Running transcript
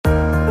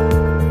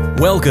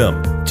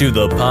Welcome to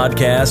the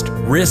podcast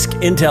Risk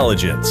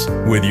Intelligence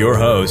with your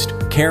host,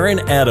 Karen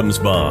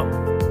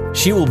Adamsbaum.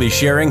 She will be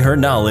sharing her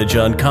knowledge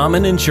on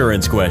common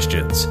insurance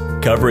questions,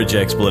 coverage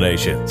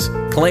explanations,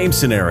 claim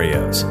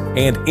scenarios,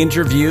 and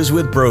interviews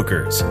with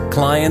brokers,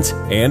 clients,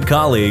 and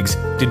colleagues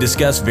to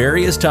discuss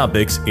various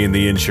topics in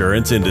the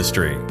insurance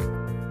industry.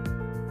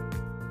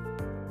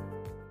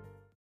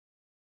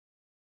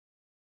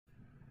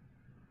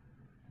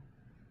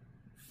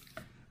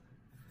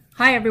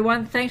 Hi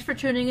everyone, thanks for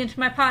tuning into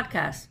my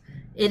podcast.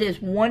 It is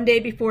one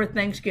day before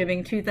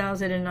Thanksgiving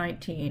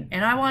 2019,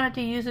 and I wanted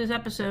to use this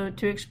episode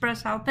to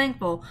express how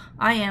thankful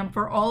I am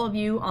for all of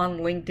you on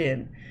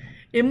LinkedIn.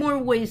 In more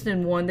ways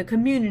than one, the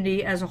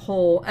community as a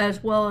whole,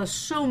 as well as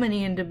so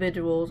many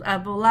individuals,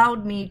 have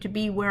allowed me to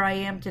be where I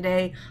am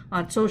today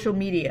on social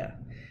media.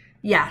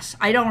 Yes,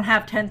 I don't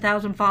have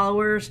 10,000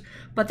 followers,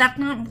 but that's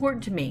not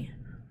important to me.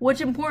 What's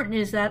important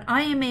is that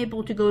I am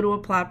able to go to a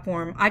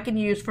platform I can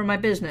use for my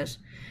business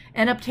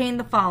and obtain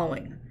the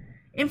following: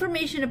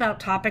 information about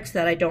topics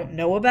that I don't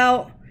know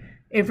about,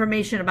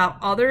 information about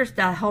others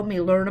that help me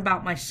learn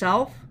about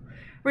myself,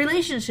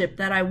 relationship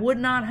that I would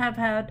not have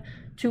had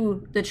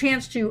the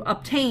chance to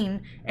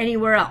obtain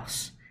anywhere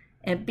else,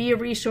 and be a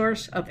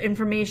resource of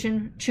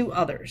information to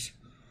others.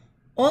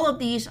 All of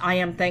these I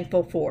am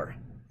thankful for.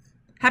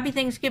 Happy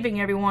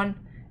Thanksgiving, everyone,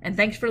 and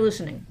thanks for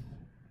listening.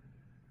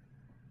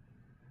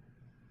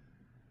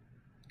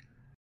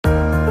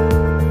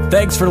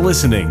 Thanks for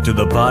listening to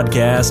the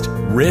podcast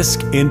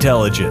Risk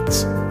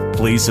Intelligence.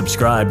 Please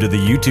subscribe to the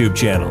YouTube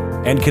channel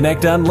and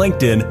connect on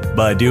LinkedIn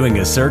by doing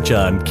a search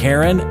on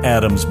Karen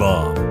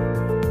Adamsbaum.